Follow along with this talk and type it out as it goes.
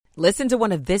Listen to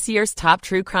one of this year's top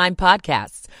true crime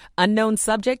podcasts. Unknown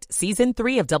Subject, Season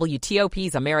 3 of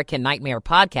WTOP's American Nightmare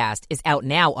podcast is out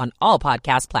now on all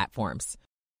podcast platforms.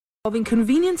 Involving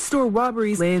convenience store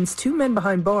robberies lands 2 men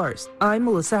behind bars. I'm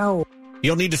Melissa Howell.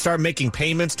 You'll need to start making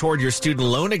payments toward your student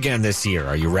loan again this year.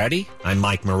 Are you ready? I'm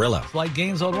Mike Murillo. Flight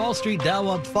gains on Wall Street, Dow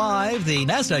up 5. The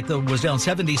NASDAQ, though, was down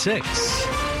 76.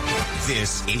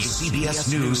 This is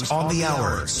CBS News on the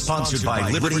Hour, sponsored by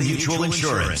Liberty Mutual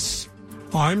Insurance.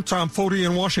 I'm Tom Foti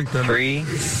in Washington. 3, 2, 1.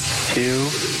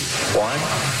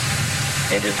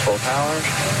 Engines full power.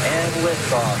 And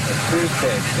liftoff. And cruise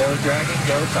 6. Go Dragon,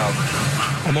 go Falcon.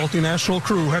 A multinational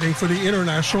crew heading for the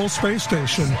International Space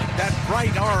Station. That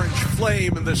bright orange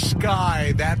flame in the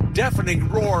sky, that deafening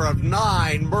roar of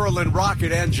 9 Merlin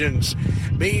rocket engines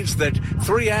means that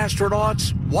 3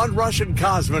 astronauts, 1 Russian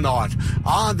cosmonaut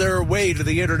on their way to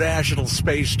the International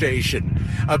Space Station.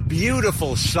 A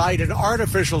beautiful sight, an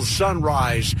artificial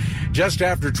sunrise just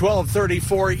after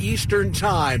 12:34 Eastern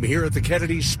Time here at the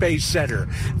Kennedy Space Center.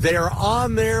 They're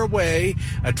on their way,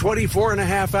 a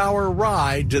 24-and-a-half-hour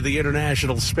ride to the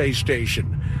International Space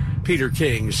Station. Peter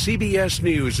King, CBS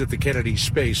News at the Kennedy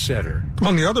Space Center.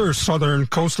 On the other southern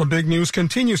coast, the big news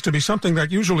continues to be something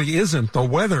that usually isn't. The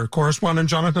weather. Correspondent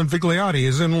Jonathan Vigliotti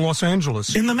is in Los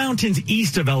Angeles. In the mountains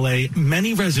east of L.A.,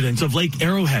 many residents of Lake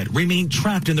Arrowhead remain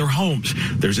trapped in their homes.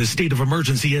 There's a state of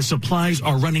emergency as supplies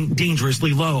are running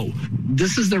dangerously low.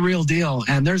 This is the real deal,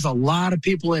 and there's a lot of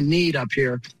people in need up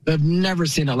here that have never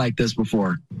seen it like this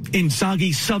before. In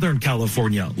soggy Southern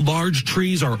California, large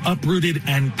trees are uprooted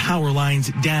and power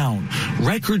lines down.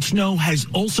 Record snow has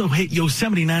also hit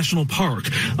Yosemite National Park.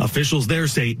 Officials there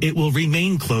say it will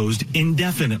remain closed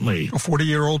indefinitely. A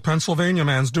 40-year-old Pennsylvania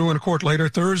man's due in court later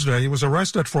Thursday. He was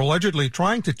arrested for allegedly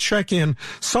trying to check in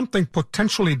something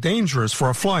potentially dangerous for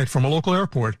a flight from a local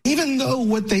airport. Even though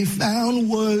what they found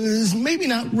was maybe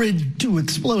not ready to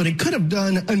explode, it could have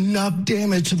done enough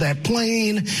damage to that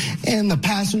plane and the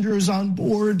passengers on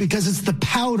board, because it's the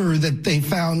powder that they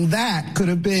found that could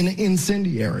have been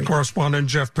incendiary. Correspondent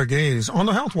Jeff Pegues. On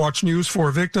the Health Watch news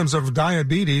for victims of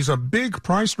diabetes, a big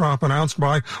price drop announced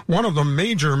by one of the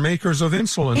major makers of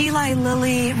insulin. Eli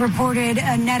Lilly reported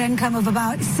a net income of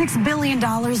about $6 billion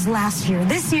last year.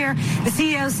 This year, the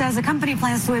CEO says the company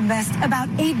plans to invest about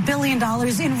 $8 billion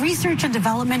in research and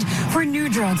development for new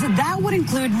drugs. That would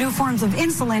include new forms of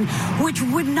insulin, which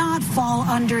would not fall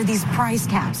under these price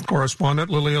caps. Correspondent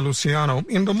Lilia Luciano.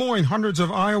 In Des Moines, hundreds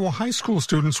of Iowa high school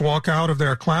students walk out of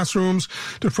their classrooms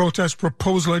to protest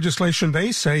proposed legislation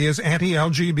they say is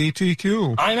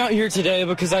anti-LGBTQ. I'm out here today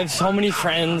because I have so many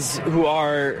friends who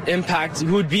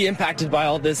would be impacted by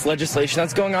all this legislation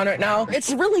that's going on right now.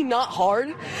 It's really not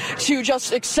hard to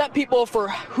just accept people for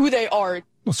who they are.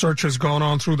 The search has gone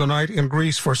on through the night in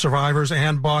Greece for survivors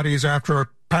and bodies after a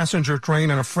passenger train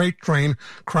and a freight train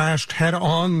crashed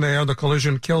head-on there. The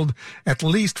collision killed at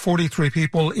least 43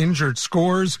 people, injured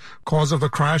scores. Cause of the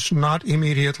crash not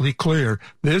immediately clear.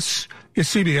 This is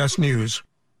CBS News.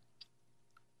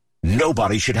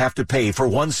 Nobody should have to pay for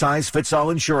one-size-fits-all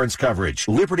insurance coverage.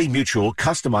 Liberty Mutual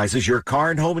customizes your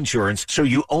car and home insurance so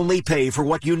you only pay for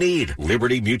what you need.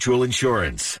 Liberty Mutual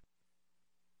Insurance.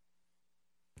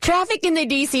 Traffic in the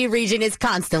D.C. region is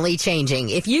constantly changing.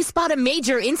 If you spot a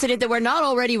major incident that we're not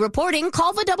already reporting,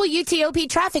 call the WTOP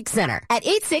Traffic Center at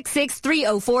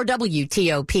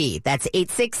 866-304-WTOP. That's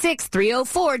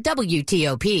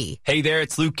 866-304-WTOP. Hey there,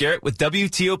 it's Luke Garrett with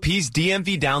WTOP's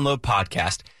DMV Download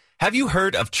Podcast. Have you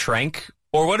heard of Tranq?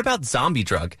 Or what about Zombie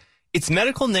Drug? Its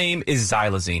medical name is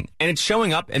xylazine, and it's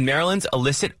showing up in Maryland's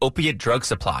illicit opiate drug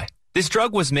supply. This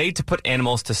drug was made to put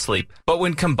animals to sleep, but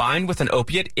when combined with an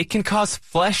opiate, it can cause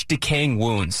flesh-decaying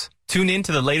wounds. Tune in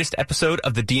to the latest episode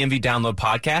of the DMV Download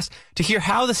Podcast to hear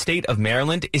how the state of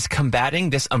Maryland is combating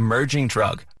this emerging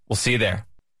drug. We'll see you there.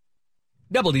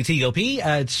 WTOP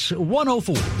at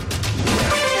 1:04.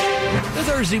 The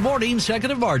Thursday morning,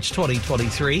 2nd of March,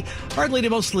 2023. Partly to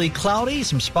mostly cloudy,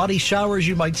 some spotty showers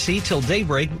you might see till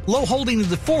daybreak. Low holding in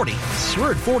the 40s.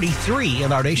 We're at 43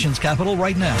 in our nation's capital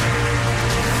right now.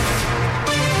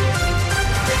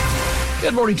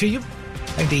 Good morning to you.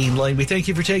 I'm Dean Lane. We thank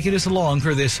you for taking us along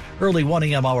for this early 1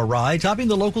 a.m. hour ride. Topping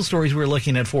the local stories we're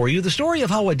looking at for you. The story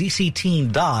of how a D.C.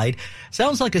 teen died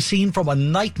sounds like a scene from a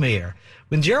nightmare.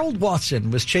 When Gerald Watson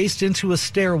was chased into a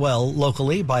stairwell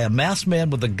locally by a masked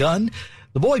man with a gun,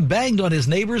 the boy banged on his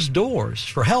neighbor's doors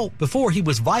for help before he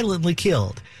was violently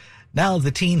killed. Now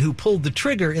the teen who pulled the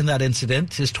trigger in that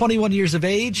incident is 21 years of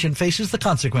age and faces the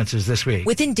consequences this week.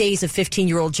 Within days of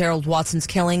 15-year-old Gerald Watson's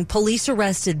killing, police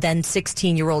arrested then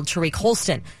 16-year-old Tariq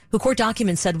Holston, who court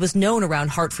documents said was known around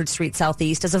Hartford Street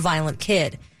Southeast as a violent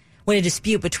kid. When a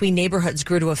dispute between neighborhoods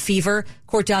grew to a fever,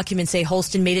 court documents say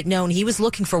Holston made it known he was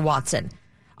looking for Watson.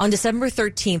 On December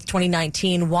 13th,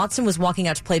 2019, Watson was walking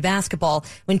out to play basketball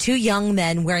when two young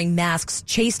men wearing masks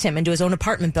chased him into his own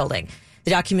apartment building.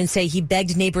 The documents say he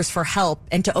begged neighbors for help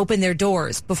and to open their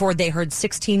doors before they heard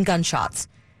 16 gunshots.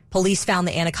 Police found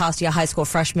the Anacostia High School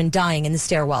freshman dying in the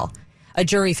stairwell. A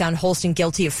jury found Holston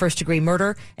guilty of first-degree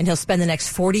murder, and he'll spend the next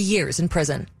 40 years in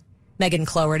prison. Megan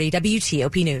Cloherty,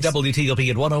 WTOP News.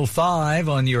 WTOP at 1:05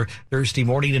 on your Thursday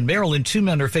morning. In Maryland, two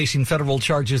men are facing federal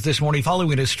charges this morning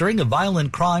following a string of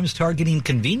violent crimes targeting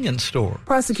convenience stores.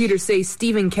 Prosecutors say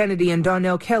Stephen Kennedy and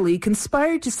Donnell Kelly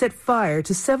conspired to set fire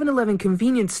to 7-Eleven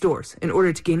convenience stores in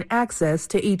order to gain access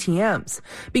to ATMs.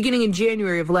 Beginning in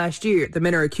January of last year, the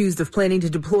men are accused of planning to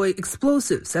deploy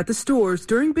explosives at the stores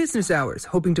during business hours,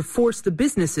 hoping to force the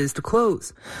businesses to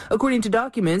close. According to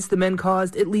documents, the men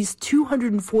caused at least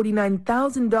 $249,000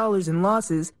 in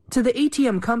losses to the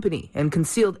ATM company and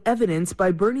concealed evidence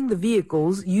by burning the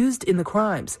vehicles used in the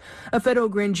crimes. A federal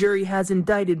grand jury has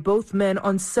indicted both men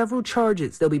on several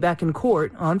charges. They'll be back in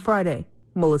court on Friday.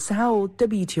 Melissa Howell,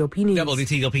 WTOP News.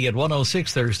 WTOP at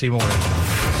 1:06 Thursday morning.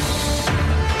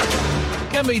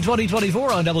 Campaign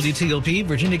 2024 on WTOP.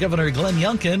 Virginia Governor Glenn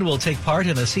Youngkin will take part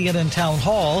in a CNN town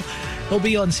hall. He'll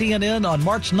be on CNN on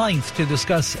March 9th to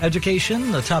discuss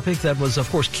education, a topic that was, of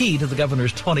course, key to the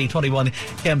governor's 2021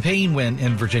 campaign win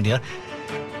in Virginia.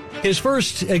 His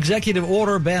first executive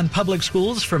order banned public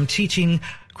schools from teaching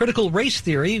critical race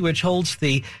theory, which holds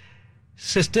the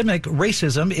systemic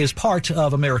racism is part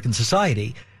of American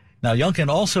society. Now, Youngkin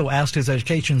also asked his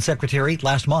education secretary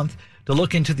last month to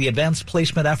look into the Advanced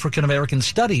Placement African American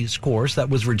Studies course that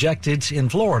was rejected in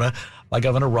Florida by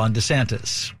Governor Ron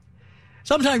DeSantis.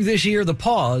 Sometime this year, the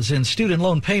pause in student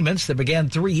loan payments that began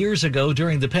 3 years ago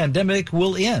during the pandemic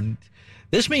will end.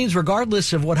 This means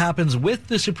regardless of what happens with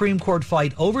the Supreme Court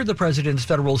fight over the president's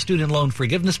federal student loan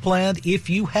forgiveness plan, if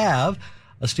you have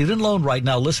a student loan right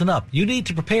now, listen up. You need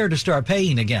to prepare to start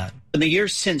paying again. In the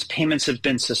years since payments have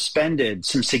been suspended,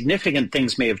 some significant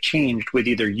things may have changed with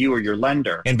either you or your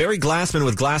lender. And Barry Glassman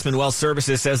with Glassman Wealth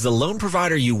Services says the loan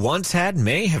provider you once had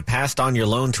may have passed on your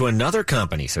loan to another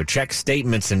company. So check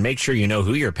statements and make sure you know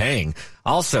who you're paying.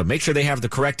 Also, make sure they have the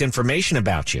correct information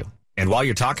about you. And while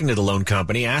you're talking to the loan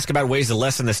company, ask about ways to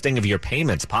lessen the sting of your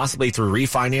payments, possibly through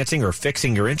refinancing or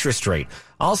fixing your interest rate.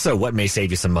 Also, what may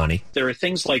save you some money. There are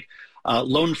things like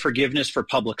loan forgiveness for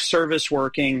public service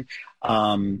working,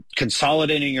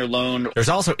 consolidating your loan. There's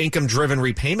also income-driven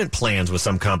repayment plans with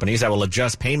some companies that will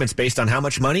adjust payments based on how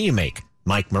much money you make.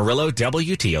 Mike Murillo,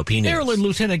 WTOP News. Maryland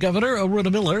Lieutenant Governor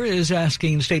Aruna Miller is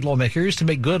asking state lawmakers to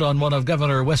make good on one of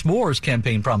Governor Wes Moore's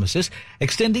campaign promises,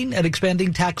 extending and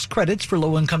expanding tax credits for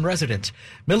low-income residents.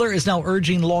 Miller is now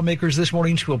urging lawmakers this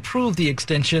morning to approve the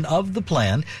extension of the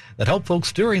plan that helped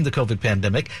folks during the COVID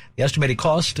pandemic. The estimated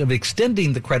cost of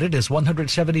extending the credit is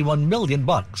 $171 million.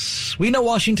 We know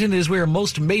Washington is where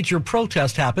most major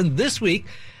protests happen. This week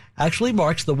actually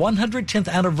marks the 110th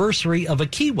anniversary of a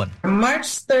key one. March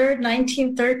 3rd,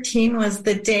 1913 was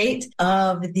the date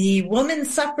of the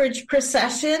women's suffrage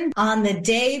procession on the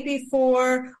day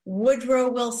before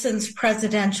Woodrow Wilson's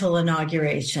presidential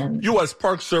inauguration. U.S.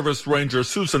 Park Service Ranger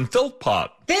Susan Philpott.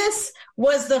 This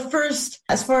was the first,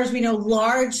 as far as we know,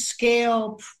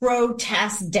 large-scale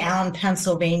protest down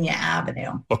Pennsylvania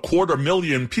Avenue.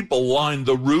 250,000 people lined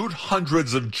the route.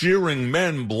 Hundreds of jeering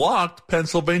men blocked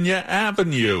Pennsylvania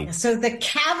Avenue. So the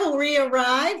cavalry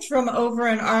arrived from over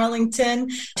in Arlington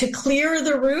to clear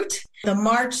the route. The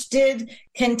march did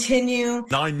continue.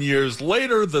 9 years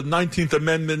later, the 19th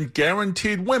Amendment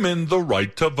guaranteed women the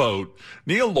right to vote.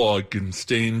 Neil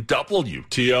Augenstein,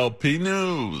 WTOP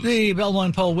News. The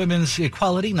Belmont Pole Women's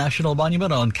Equality National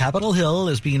Monument on Capitol Hill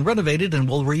is being renovated and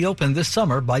will reopen this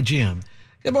summer by June.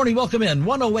 Good morning. Welcome in.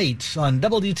 108 on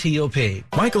WTOP.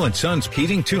 Michael & Son's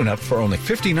heating tune-up for only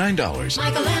 $59.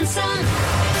 Michael &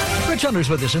 Son. Rich Hunter's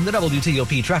with us in the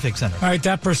WTOP Traffic Center. All right,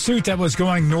 that pursuit that was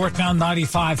going northbound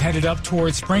 95 headed up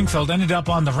towards Springfield ended up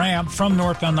on the ramp from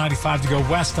northbound 95 to go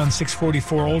west on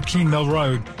 644 Old Keene Mill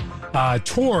Road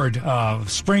toward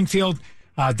Springfield.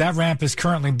 That ramp is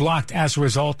currently blocked as a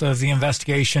result of the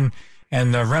investigation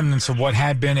and the remnants of what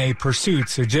had been a pursuit.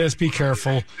 So just be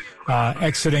careful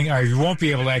exiting, or you won't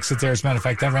be able to exit there. As a matter of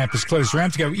fact, that ramp is closed. The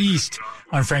ramp to go east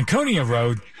on Franconia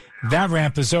Road, that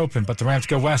ramp is open, but the ramp to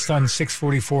go west on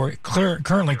 644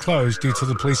 currently closed due to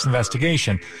the police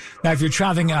investigation. Now, if you're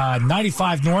traveling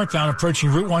 95 northbound approaching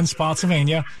Route 1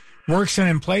 Spotsylvania, works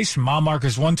in place from mile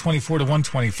markers 124 to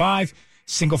 125.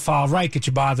 Single file right, get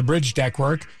you by the bridge deck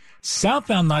work.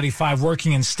 Southbound 95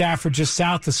 working in Stafford just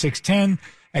south of 610.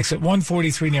 Exit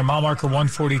 143 near mile marker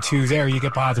 142 there. You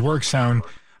get by the work zone.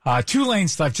 2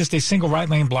 lanes left, just a single right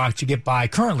lane block to get by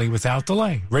currently without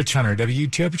delay. Rich Hunter,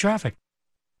 WTOP Traffic.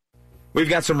 We've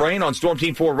got some rain on Storm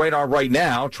Team 4 radar right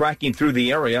now, tracking through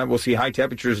the area. We'll see high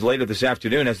temperatures later this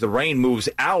afternoon as the rain moves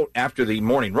out after the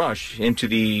morning rush into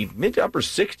the mid to upper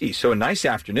 60s. So a nice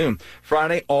afternoon.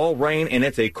 Friday, all rain, and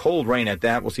it's a cold rain at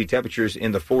that. We'll see temperatures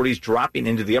in the 40s, dropping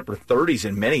into the upper 30s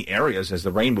in many areas as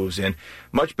the rain moves in.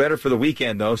 Much better for the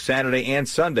weekend, though. Saturday and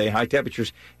Sunday, high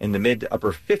temperatures in the mid to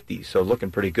upper 50s. So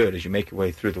looking pretty good as you make your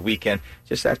way through the weekend.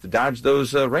 Just have to dodge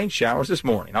those rain showers this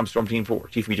morning. I'm Storm Team 4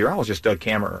 Chief Meteorologist Doug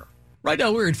Kammerer. Right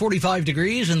now we're at 45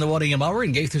 degrees in the 1 a.m. hour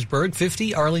in Gaithersburg,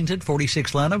 50 Arlington,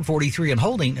 46 Lanham, 43 in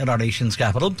Holding in our nation's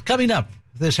capital. Coming up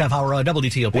this half hour on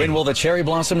WTOP. When will the cherry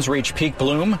blossoms reach peak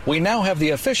bloom? We now have the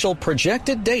official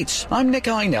projected dates. I'm Nick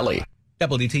Einelli.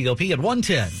 WTOP at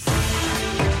 1:10.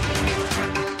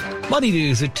 Money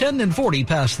news at 10 and 40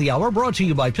 past the hour, brought to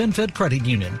you by PenFed Credit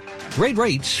Union. Great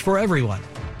rates for everyone.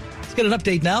 Let's get an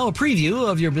update now, a preview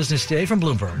of your business day from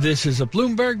Bloomberg. This is a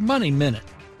Bloomberg Money Minute.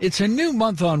 It's a new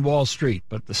month on Wall Street,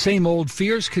 but the same old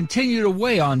fears continue to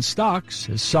weigh on stocks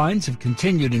as signs of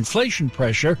continued inflation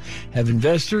pressure have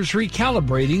investors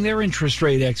recalibrating their interest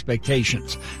rate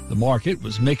expectations. The market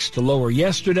was mixed to lower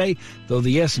yesterday, though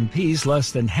the S&P's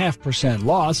less than 0.5%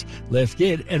 loss left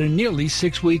it at a nearly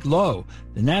 6-week low.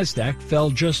 The Nasdaq fell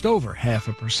just over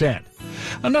 0.5%.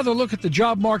 Another look at the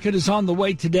job market is on the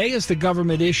way today as the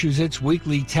government issues its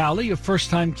weekly tally of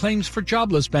first-time claims for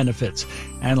jobless benefits.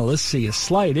 Analysts see a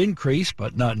slight increase,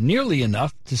 but not nearly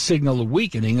enough to signal a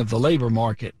weakening of the labor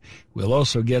market. We'll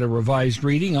also get a revised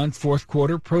reading on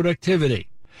fourth-quarter productivity.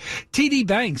 TD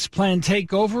Bank's planned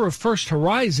takeover of First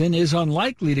Horizon is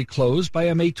unlikely to close by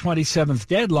a May 27th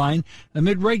deadline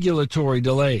amid regulatory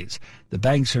delays. The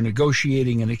banks are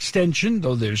negotiating an extension,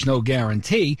 though there's no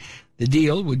guarantee. The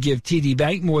deal would give TD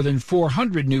Bank more than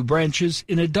 400 new branches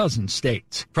in a dozen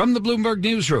states. From the Bloomberg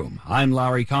Newsroom, I'm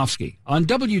Larry Kofsky on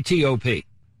WTOP.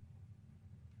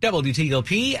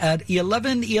 WTOP at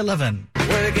 11:11.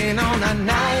 Working on a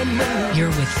night. You're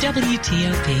with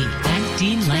WTOP. I'm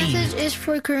Dean Lane. This message is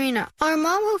for Karina, our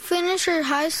mom who finished her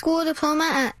high school diploma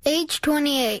at age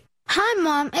 28. Hi,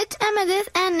 Mom. It's Emmettith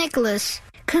and Nicholas.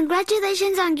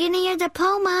 Congratulations on getting your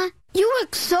diploma. You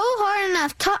worked so hard and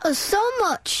have taught us so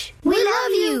much. We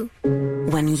love you.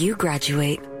 When you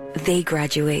graduate, they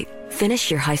graduate. Finish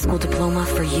your high school diploma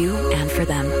for you and for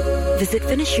them. Visit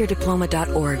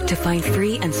finishyourdiploma.org to find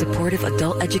free and supportive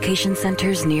adult education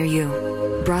centers near you.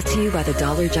 Brought to you by the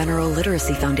Dollar General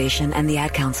Literacy Foundation and the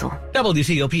Ad Council.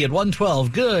 WTOP at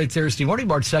 1:12. Good Thursday morning,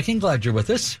 March 2nd. Glad you're with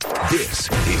us. This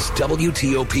is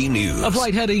WTOP News. A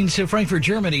flight heading to Frankfurt,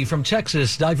 Germany from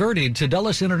Texas diverted to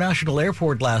Dulles International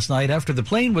Airport last night after the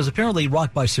plane was apparently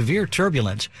rocked by severe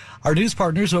turbulence. Our news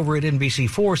partners over at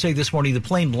NBC4 say this morning the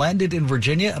plane landed in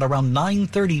Virginia at around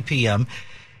 9:30 p.m.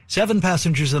 7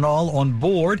 passengers in all on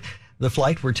board. The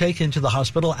flight were taken to the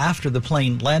hospital after the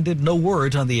plane landed. No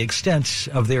word on the extent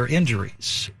of their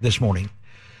injuries this morning.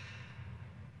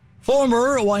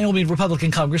 Former Wyoming Republican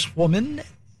Congresswoman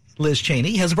Liz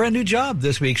Cheney has a brand new job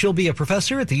this week. She'll be a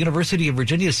professor at the University of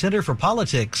Virginia Center for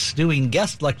Politics, doing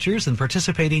guest lectures and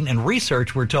participating in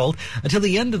research, we're told, until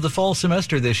the end of the fall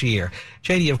semester this year.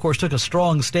 Cheney, of course, took a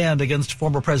strong stand against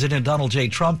former President Donald J.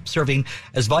 Trump, serving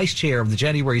as vice chair of the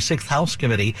January 6th House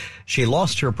Committee. She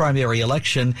lost her primary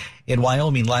election in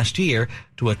Wyoming last year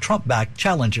to a Trump-backed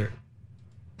challenger.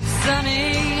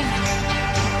 Sunny.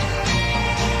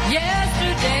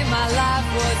 Yesterday my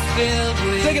life was filled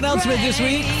with Big announcement this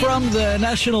week from the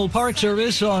National Park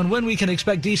Service on when we can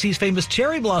expect D.C.'s famous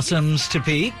cherry blossoms to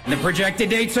peak. The projected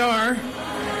dates are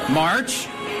March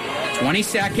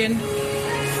 22nd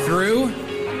through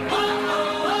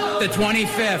the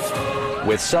 25th.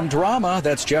 With some drama,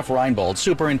 that's Jeff Reinbold,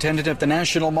 superintendent of the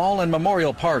National Mall and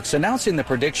Memorial Parks, announcing the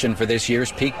prediction for this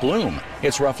year's peak bloom.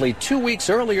 It's roughly 2 weeks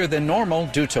earlier than normal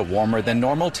due to warmer than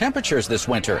normal temperatures this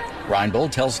winter. Reinbold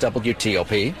tells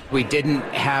WTOP. We didn't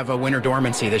have a winter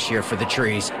dormancy this year for the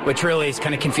trees, which really is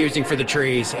kind of confusing for the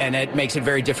trees, and it makes it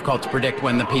very difficult to predict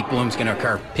when the peak bloom is going to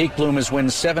occur. Peak bloom is when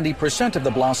 70% of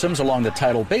the blossoms along the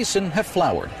tidal basin have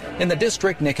flowered. In the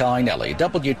district, Nick Einelli,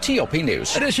 WTOP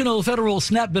News. Additional federal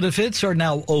SNAP benefits are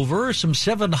now over. Some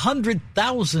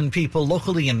 700,000 people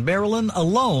locally in Maryland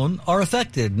alone are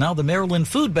affected. Now the Maryland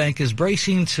Food Bank is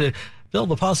bracing to fill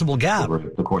the possible gap. Over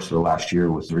the course of the last year,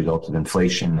 with the result of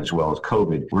inflation as well as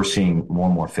COVID, we're seeing more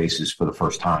and more faces for the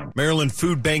first time. Maryland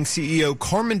Food Bank CEO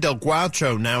Carmen Del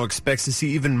Guacho now expects to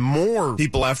see even more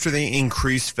people after the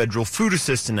increased federal food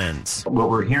assistance ends. What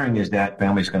we're hearing is that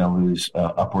families are going to lose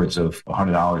upwards of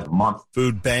 $100 a month.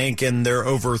 Food Bank and their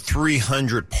over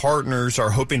 300 partners are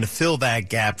hoping to fill that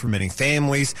gap for many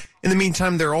families. In the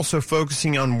meantime, they're also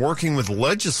focusing on working with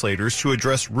legislators to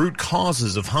address root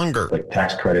causes of hunger. Like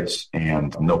tax credits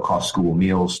and no-cost school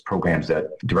meals, programs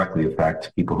that directly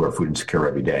affect people who are food insecure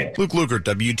every day. Luke Luger,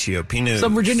 WTOP News.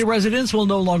 Some Virginia residents will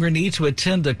no longer need to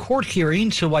attend a court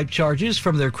hearing to wipe charges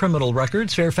from their criminal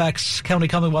records. Fairfax County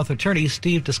Commonwealth Attorney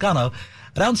Steve Toscano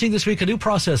announcing this week a new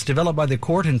process developed by the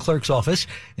court and clerk's office.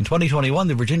 In 2021,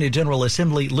 the Virginia General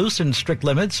Assembly loosened strict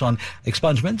limits on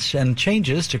expungements and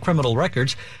changes to criminal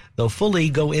records. They'll fully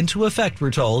go into effect,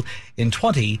 we're told, in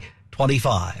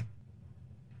 2025.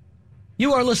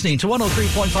 You are listening to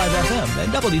 103.5 FM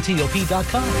and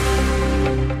WTOP.com.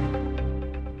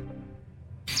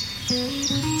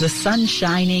 The sun's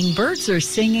shining, birds are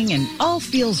singing, and all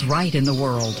feels right in the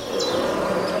world.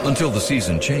 Until the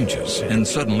season changes, and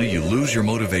suddenly you lose your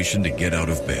motivation to get out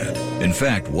of bed. In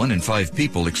fact, 1 in 5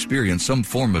 people experience some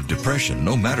form of depression,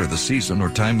 no matter the season or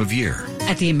time of year.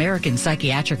 At the American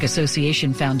Psychiatric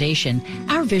Association Foundation,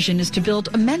 our vision is to build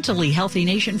a mentally healthy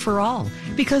nation for all,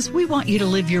 because we want you to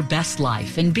live your best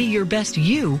life and be your best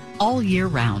you all year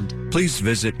round. Please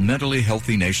visit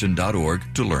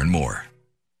mentallyhealthynation.org to learn more.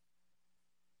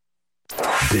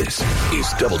 This is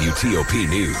WTOP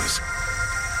News.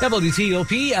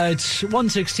 WTOP, it's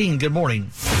 1:16. Good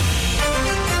morning.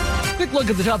 Quick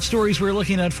look at the top stories we're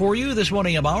looking at for you this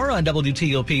morning hour on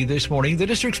WTOP this morning. The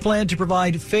district's plan to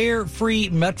provide fare-free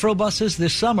Metro buses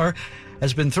this summer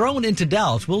has been thrown into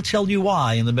doubt. We'll tell you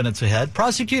why in the minutes ahead.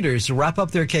 Prosecutors wrap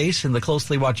up their case in the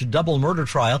closely watched double murder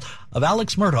trial of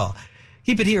Alex Murdaugh.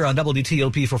 Keep it here on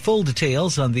WTOP for full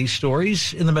details on these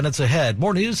stories in the minutes ahead.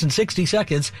 More news in 60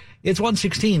 seconds. It's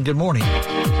 1:16. Good morning.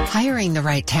 Hiring the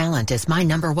right talent is my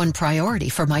number one priority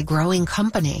for my growing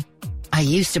company. I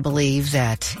used to believe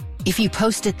that if you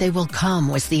post it, they will come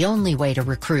was the only way to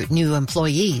recruit new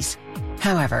employees.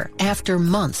 However, after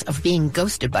months of being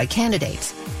ghosted by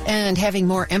candidates and having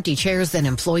more empty chairs than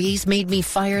employees made me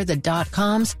fire the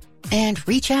 .coms and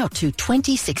reach out to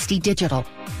 2060 Digital.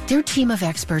 Their team of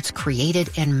experts created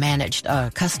and managed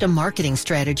a custom marketing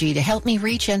strategy to help me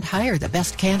reach and hire the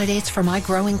best candidates for my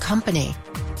growing company.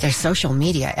 Their social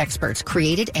media experts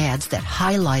created ads that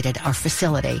highlighted our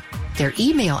facility. Their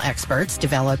email experts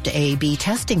developed A/B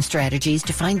testing strategies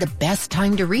to find the best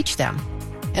time to reach them.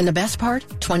 And the best part,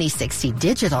 2060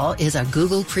 Digital is a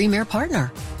Google Premier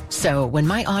partner. So when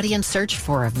my audience searched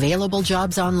for available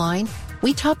jobs online,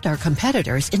 we topped our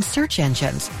competitors in search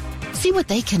engines. See what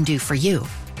they can do for you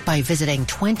by visiting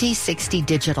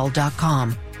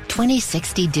 2060digital.com.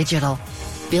 2060 Digital,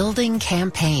 building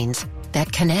campaigns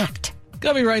that connect.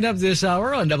 Coming right up this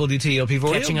hour on WTOP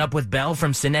for Catching up with Belle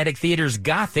from Cinetic Theater's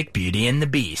Gothic Beauty and the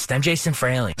Beast. I'm Jason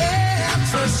Fraley.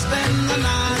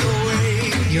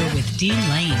 You're with Dean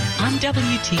Lane on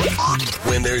WTOP.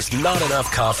 When there's not enough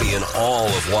coffee in all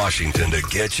of Washington to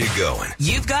get you going.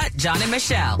 You've got John and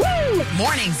Michelle. Woo!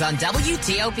 Mornings on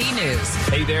WTOP News.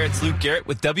 Hey there, it's Luke Garrett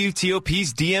with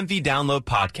WTOP's DMV Download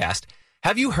Podcast.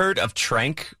 Have you heard of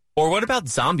Trank? Or what about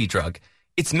Zombie Drug?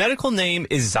 Its medical name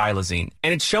is xylazine,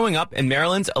 and it's showing up in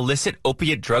Maryland's illicit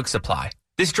opiate drug supply.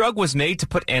 This drug was made to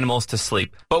put animals to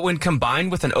sleep, but when combined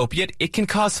with an opiate, it can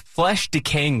cause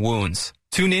flesh-decaying wounds.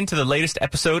 Tune in to the latest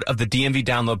episode of the DMV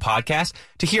Download Podcast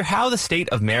to hear how the state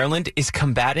of Maryland is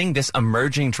combating this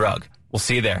emerging drug. We'll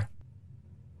see you there.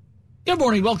 Good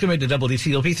morning. Welcome into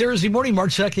WTOP Thursday morning,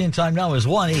 March 2nd. Time now is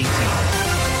 1:18.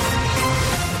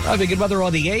 Having good weather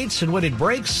on the 8s and when it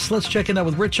breaks. Let's check in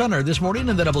with Rich Hunter this morning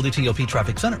in the WTOP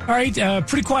Traffic Center. All right,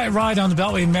 pretty quiet ride on the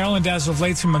Beltway in Maryland as of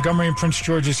late through Montgomery and Prince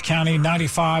George's County.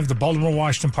 95, the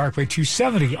Baltimore-Washington Parkway,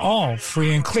 270, all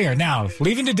free and clear. Now,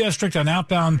 leaving the district on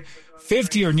outbound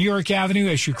 50 or New York Avenue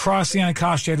as you cross the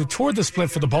Anacostia headed toward the split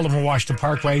for the Baltimore-Washington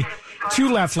Parkway.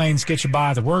 2 left lanes get you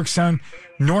by the work zone.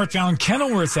 Northbound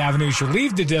Kenilworth Avenue as you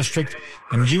leave the district,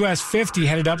 and US 50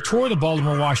 headed up toward the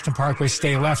Baltimore-Washington Parkway.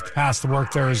 Stay left past the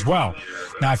work there as well.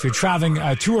 Now, if you're traveling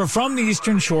to or from the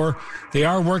Eastern Shore, they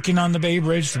are working on the Bay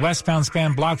Bridge. The westbound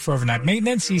span blocked for overnight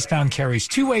maintenance. Eastbound carries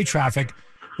 2-way traffic,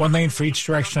 1 lane for each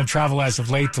direction of travel as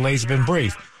of late. Delays have been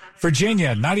brief.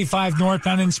 Virginia, 95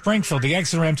 northbound in Springfield. The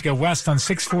exit ramp to go west on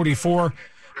 644.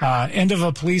 End of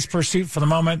a police pursuit for the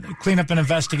moment. Cleanup and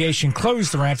investigation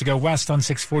closed the ramp to go west on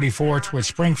 644 towards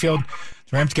Springfield.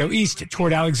 The ramp to go east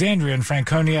toward Alexandria and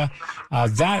Franconia.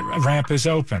 That ramp is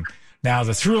open. Now,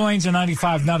 the through lanes of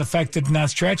 95 not affected in that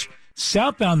stretch.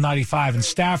 Southbound 95 in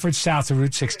Stafford, south of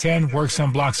Route 610. Work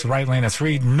zone blocks the right lane of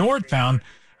 3. Northbound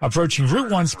approaching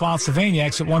Route 1 Spotsylvania,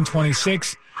 exit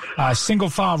 126. Single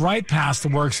file right past the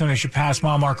work zone as you pass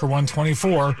mile marker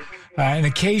 124. An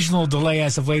occasional delay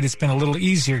as of late. It's been a little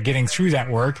easier getting through that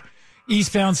work.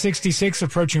 Eastbound 66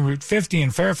 approaching Route 50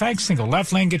 in Fairfax. Single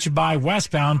left lane gets you by.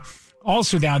 Westbound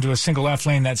also down to a single left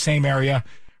lane in that same area.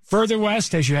 Further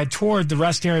west, as you head toward the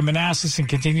rest area of Manassas and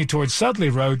continue towards Sudley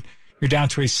Road, you're down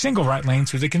to a single right lane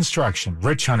through the construction.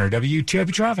 Rich Hunter,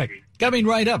 WTOP Traffic. Coming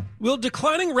right up. Will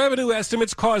declining revenue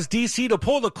estimates cause D.C. to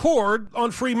pull the cord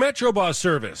on free Metrobus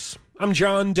service? I'm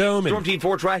John Doman. Storm Team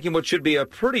 4 tracking what should be a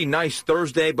pretty nice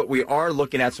Thursday, but we are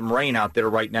looking at some rain out there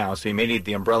right now, so you may need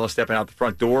the umbrella stepping out the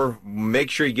front door.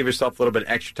 Make sure you give yourself a little bit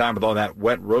extra time with all that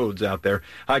wet roads out there.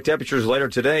 High temperatures later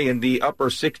today in the upper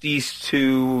 60s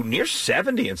to near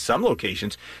 70 in some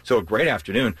locations, so a great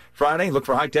afternoon. Friday, look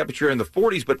for high temperature in the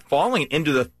 40s, but falling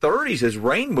into the 30s as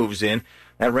rain moves in.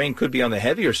 That rain could be on the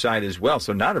heavier side as well,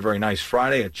 so not a very nice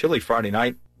Friday, a chilly Friday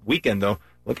night. Weekend, though,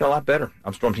 looking a lot better.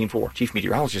 I'm Storm Team 4, Chief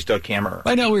Meteorologist Doug Kammerer.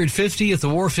 Right now we're at 50 at the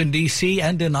Wharf in D.C.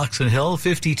 and in Oxon Hill,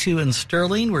 52 in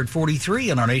Sterling. We're at 43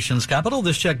 in our nation's capital.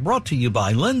 This check brought to you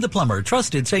by Lynn the Plumber.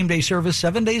 Trusted same-day service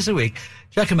 7 days a week.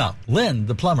 Check him out, Lynn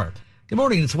the Plumber. Good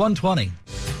morning, it's 1:20.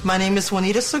 My name is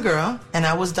Juanita Segura, and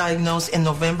I was diagnosed in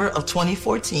November of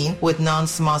 2014 with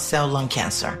non-small cell lung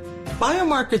cancer.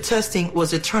 Biomarker testing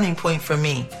was a turning point for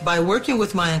me. By working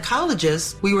with my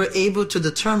oncologist, we were able to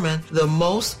determine the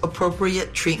most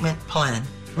appropriate treatment plan.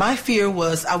 My fear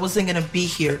was I wasn't going to be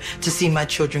here to see my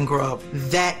children grow up.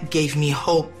 That gave me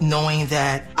hope, knowing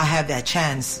that I have that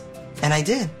chance, and I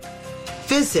did.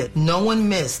 Visit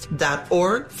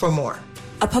noonemissed.org for more.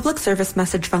 A public service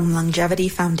message from Longevity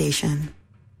Foundation.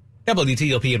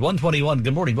 WTOP at 1:21.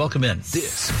 Good morning. Welcome in.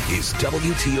 This is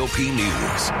WTOP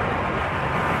News.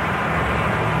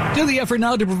 Do the effort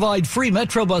now to provide free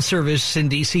Metrobus service in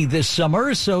D.C. this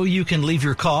summer so you can leave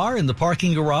your car in the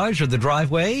parking garage or the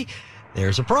driveway.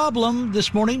 There's a problem.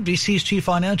 This morning, D.C.'s chief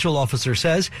financial officer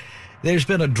says there's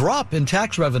been a drop in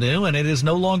tax revenue and it is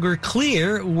no longer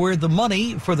clear where the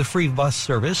money for the free bus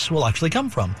service will actually come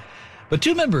from. But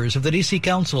two members of the D.C.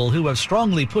 Council who have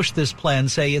strongly pushed this plan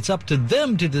say it's up to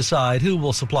them to decide who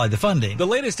will supply the funding. The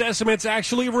latest estimates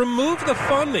actually remove the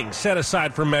funding set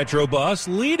aside for Metrobus,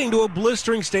 leading to a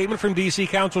blistering statement from D.C.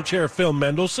 Council Chair Phil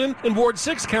Mendelson and Ward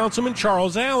 6 Councilman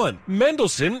Charles Allen.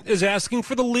 Mendelson is asking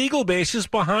for the legal basis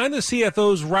behind the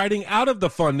CFO's writing out of the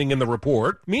funding in the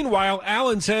report. Meanwhile,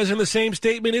 Allen says in the same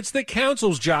statement it's the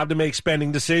council's job to make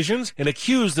spending decisions and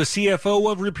accused the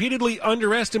CFO of repeatedly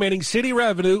underestimating city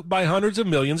revenue by hundreds of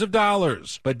millions of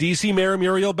dollars. But D.C. Mayor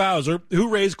Muriel Bowser, who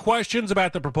raised questions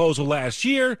about the proposal last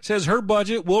year, says her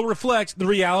budget will reflect the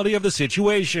reality of the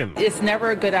situation. It's never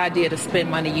a good idea to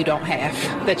spend money you don't have,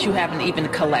 that you haven't even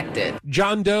collected.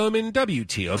 John Doman,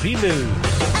 WTOP News.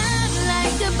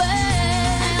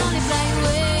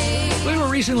 We were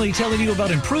recently telling you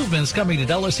about improvements coming to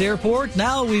Dulles Airport.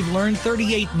 Now we've learned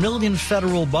 $38 million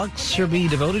federal bucks should be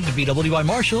devoted to BWI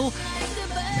Marshall.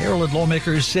 Maryland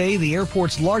lawmakers say the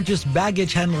airport's largest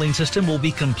baggage handling system will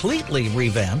be completely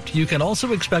revamped. You can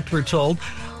also expect, we're told,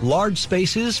 large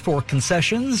spaces for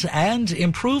concessions and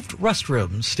improved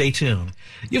restrooms. Stay tuned.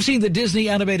 You've seen the Disney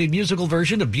animated musical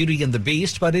version of Beauty and the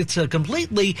Beast, but it's a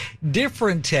completely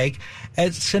different take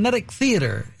at Cinetic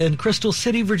Theater in Crystal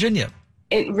City, Virginia.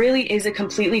 It really is a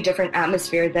completely different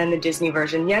atmosphere than the Disney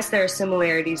version. Yes, there are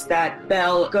similarities that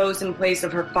Belle goes in place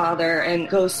of her father and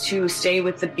goes to stay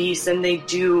with the Beast, and they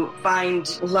do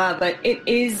find love, but it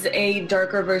is a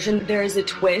darker version. There is a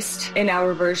twist in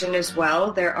our version as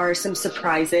well. There are some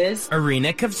surprises.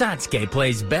 Irina Kovzatske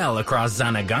plays Belle across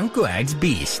Zanagankuag's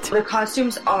Beast. The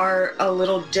costumes are a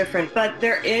little different, but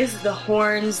there is the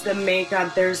horns, the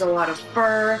makeup, there's a lot of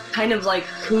fur, kind of like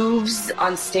hooves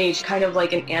on stage, kind of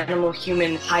like an animal-human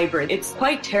hybrid. It's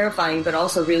quite terrifying, but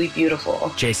also really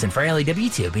beautiful. Jason Fraley,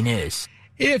 WTOP News.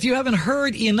 If you haven't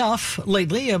heard enough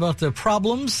lately about the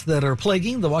problems that are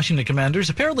plaguing the Washington Commanders,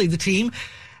 apparently the team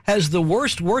has the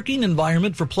worst working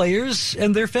environment for players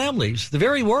and their families. The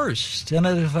very worst.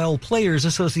 NFL Players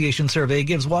Association survey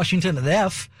gives Washington an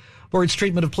F for its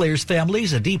treatment of players'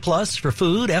 families, a D+ for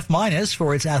food, F-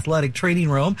 for its athletic training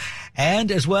room, and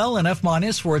as well an F-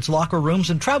 for its locker rooms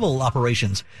and travel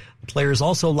operations. The players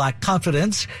also lack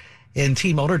confidence in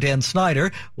team owner Dan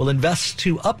Snyder will invest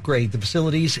to upgrade the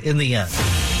facilities in the end.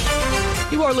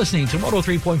 You are listening to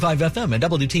 103.5 FM and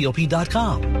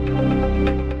WTOP.com.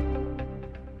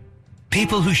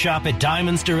 People who shop at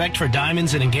Diamonds Direct for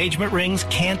diamonds and engagement rings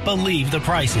can't believe the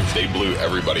prices. They blew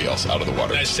everybody else out of the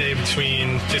water. I saved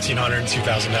between $1,500 and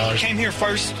 $2,000. Came here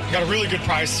first, got a really good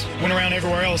price, went around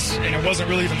everywhere else, and it wasn't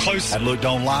really even close. I looked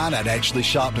online. I'd actually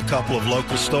shopped a couple of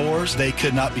local stores. They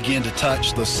could not begin to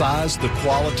touch the size, the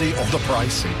quality, or the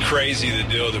pricing. Crazy the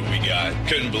deal that we got.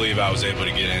 Couldn't believe I was able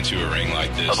to get into a ring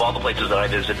like this. Of all the places that I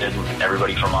visited,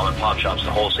 everybody from mom and pop shops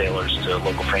to wholesalers to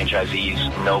local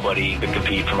franchisees, nobody could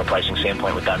compete from a pricing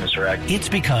standpoint with Diamonds Direct? It's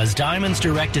because Diamonds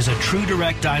Direct is a true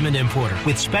direct diamond importer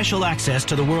with special access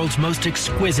to the world's most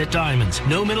exquisite diamonds.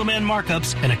 No middleman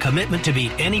markups and a commitment to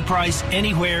beat any price,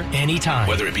 anywhere, anytime.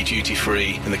 Whether it be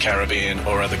duty-free in the Caribbean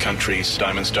or other countries,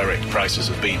 Diamonds Direct prices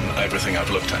have beaten everything I've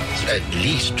looked at. At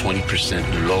least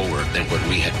 20% lower than what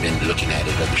we had been looking at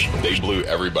other stores. They blew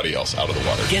everybody else out of the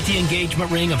water. Get the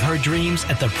engagement ring of her dreams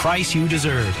at the price you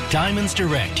deserve. Diamonds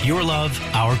Direct. Your love,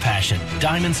 our passion.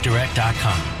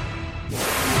 DiamondsDirect.com.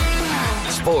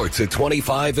 Sports at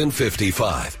 25 and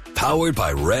 55. Powered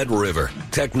by Red River.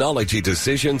 Technology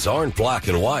decisions aren't black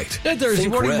and white. Thursday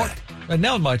Think morning. red.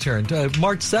 Now my turn.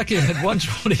 March 2nd at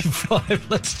 1:25.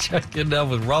 Let's check in now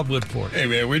with Rob Woodport. Hey,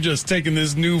 man, we're just taking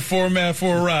this new format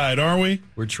for a ride, aren't we?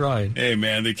 We're trying. Hey,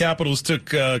 man, the Capitals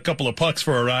took a couple of pucks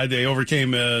for a ride. They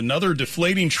overcame another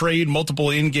deflating trade,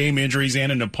 multiple in-game injuries,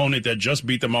 and an opponent that just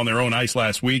beat them on their own ice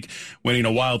last week, winning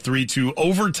a wild 3-2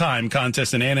 overtime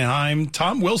contest in Anaheim.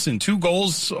 Tom Wilson, 2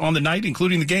 goals on the night,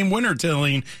 including the game winner,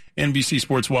 telling NBC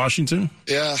Sports Washington.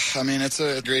 Yeah, I mean, it's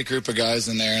a great group of guys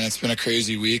in there, and it's been a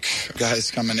crazy week.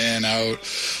 Guys coming in, out,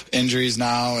 injuries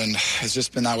now, and it's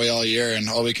just been that way all year, and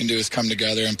all we can do is come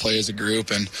together and play as a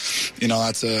group, and, you know,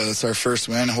 that's our first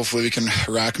win. Hopefully we can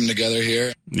rack them together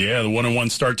here. Yeah, the 1-1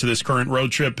 start to this current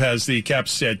road trip has the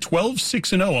Caps at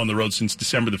 12-6-0 on the road since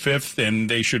December the 5th, and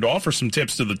they should offer some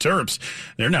tips to the Terps.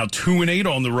 They're now 2-8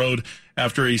 on the road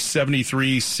after a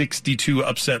 73-62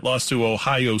 upset loss to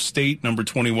Ohio State. Number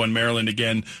 21 Maryland,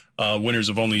 again, winners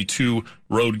of only 2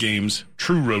 road games,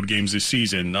 true road games this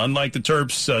season. Unlike the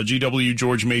Terps, GW,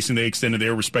 George Mason, they extended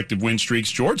their respective win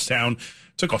streaks. Georgetown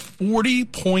took a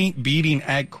 40-point beating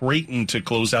at Creighton to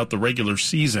close out the regular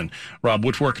season. Rob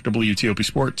Woodfork, WTOP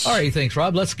Sports. All right, thanks,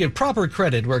 Rob. Let's give proper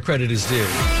credit where credit is due.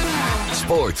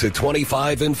 Sports at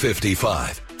 25 and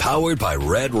 55. Powered by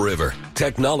Red River.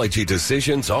 Technology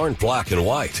decisions aren't black and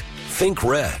white. Think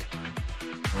red.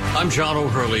 I'm John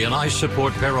O'Hurley, and I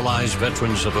support Paralyzed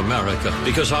Veterans of America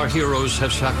because our heroes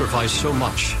have sacrificed so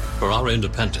much for our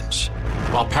independence.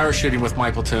 While parachuting with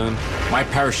my platoon, my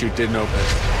parachute didn't open.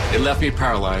 It left me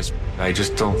paralyzed. I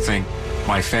just don't think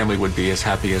my family would be as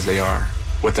happy as they are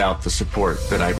without the support that I